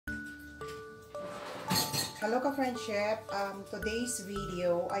Hello ka-friendship! Today's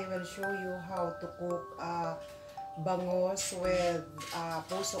video, I will show you how to cook bangus with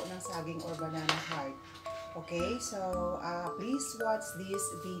puso ng saging or banana heart. Okay, so please watch this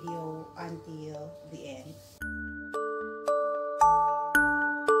video until the end.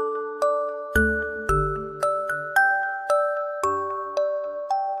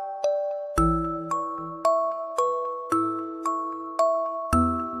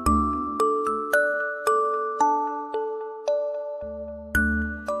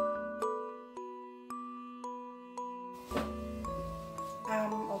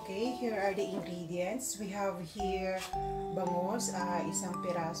 Okay, here are the ingredients. We have here bangus, isang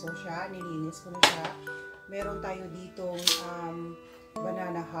piraso siya, nilinis ko na siya. Meron tayo ditong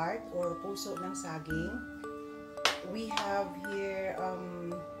banana heart or puso ng saging. We have here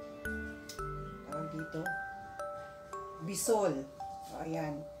dito bisol.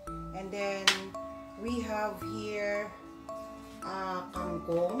 Ayan. And then we have here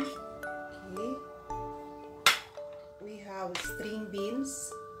kangkong. Okay. We have string beans.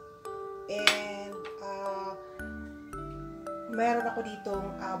 And meron ako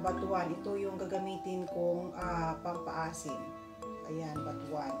ditong batwan. Ito yung gagamitin kong pampaasim. Ayan,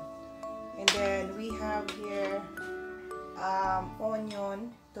 batwan. And then we have here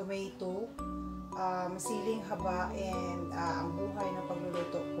onion, tomato, siling, haba, and ang buhay na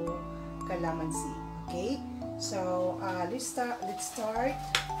pagluluto ko, calamansi. Okay? So, let's start the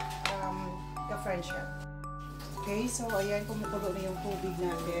friendship. Okay, so ayan, kumukulo na yung tubig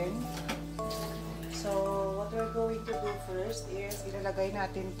natin. So, what we're going to do first is ilalagay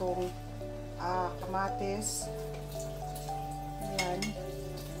natin tong kamatis. Ayan.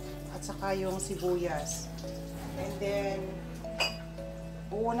 At saka yung sibuyas. And then,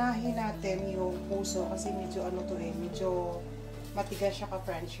 uunahin natin yung puso kasi medyo ano to medyo matigas siya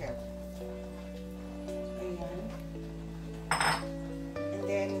ka-friendship. Ayan. And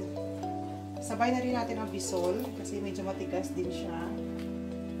then, sabay na rin natin ang bisol kasi medyo matigas din siya.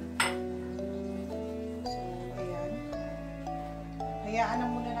 So, ayan. Hayaan na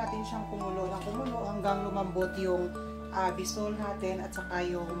muna natin siyang kumulo hanggang lumambot yung bisol natin at saka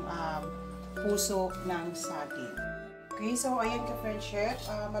yung puso ng saging. Okay, so ayan ka-friendship,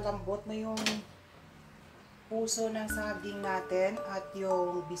 malambot na yung puso ng saging natin at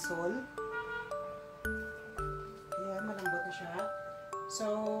yung bisol. Ayan, malambot na siya. So,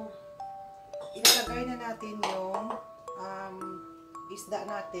 ilalagay na natin yung isda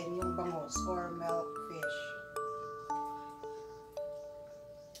natin, yung bangus or milk fish.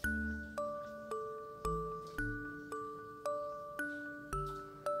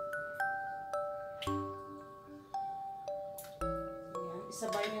 Ayan,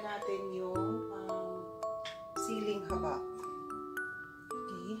 isabay na natin yung siling, haba.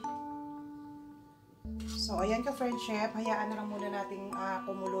 Okay. So, ayan ka-friendship, hayaan na lang muna natin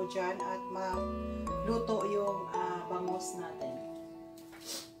kumulo dyan at maluto yung bangus natin.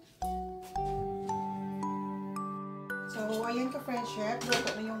 So, ayan ka-friendship, luto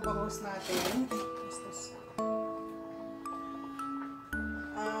na yung bangus natin.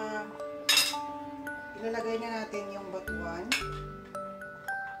 Ilalagay na natin yung batwan.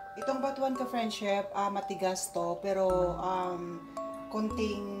 Itong batwan ka-friendship, matigas to, pero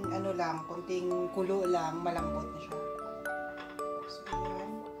konting konting kulo lang, malambot na siya. So, ayan.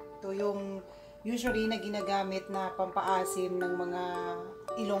 Ito yung usually na ginagamit na pampaasim ng mga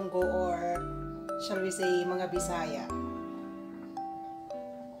Ilonggo or shall we say, mga Bisaya.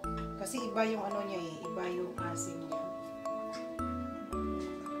 Kasi iba yung niya iba yung asim niya.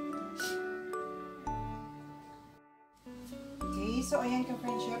 Okay, so ayan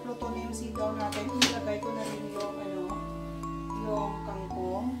ka-friendship, luto na yung sitaw natin. Ilagay ko na rin yung yung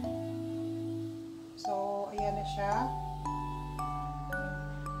kangkong. So, ayan na siya.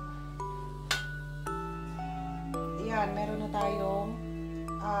 Ayan, meron na tayong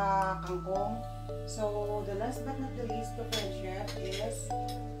kangkong. So, the last but not the least, the friendship, is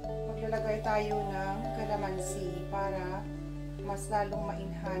maglalagay tayo ng calamansi para mas lalong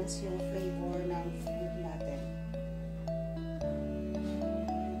ma-enhance yung flavor ng food natin.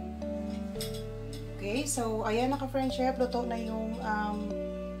 Okay, so ayan na ka-friendship, luto na yung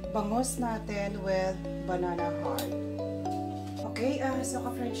bangus natin with banana heart. Okay, so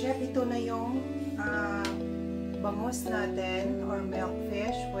ka-friendship, ito na yung bangus natin or milk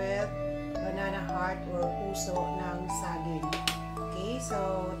fish with banana heart or puso ng saging. Okay,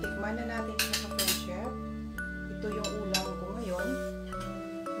 so tikman na natin siya ka-friendship. Ito yung ulam ko ngayon.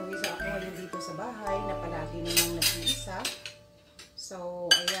 Mag-isa ako ngayon dito sa bahay na palagi namang nag-iisa. So,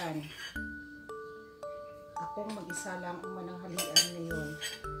 ayan. Akong mag-isa lang ang mananghalian ngayon.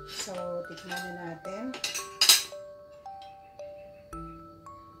 So, tikman na natin.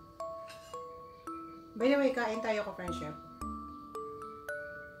 By the way, kain tayo ka friendship.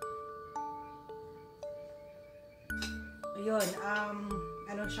 Ayun,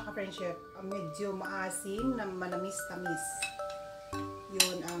 ano siya ka friendship? Medyo maasim na manamis-tamis.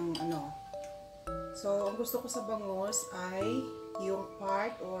 Yun ang ano. So, ang gusto ko sa bangus ay yung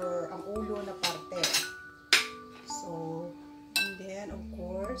part or ang ulo na parte. So, and then of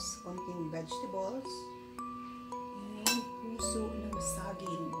course, konting vegetables. And puso ng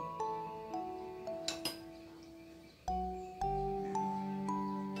saging.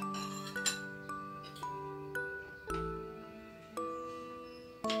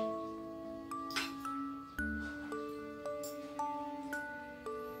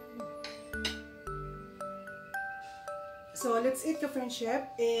 So let's eat the friendship,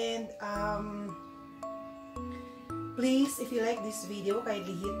 and please, if you like this video,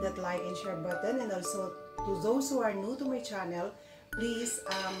 kindly hit that like and share button, and also to those who are new to my channel, please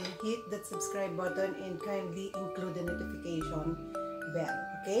hit that subscribe button and kindly include the notification bell.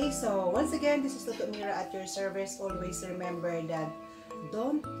 Okay, so once again, this is Toto Mira at your service. Always remember that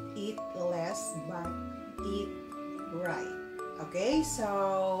don't eat less but eat right. Okay,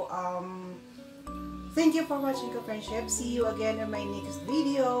 so thank you for watching friendship. See you again in my next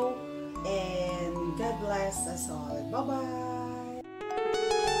video, and God bless us all. Bye bye.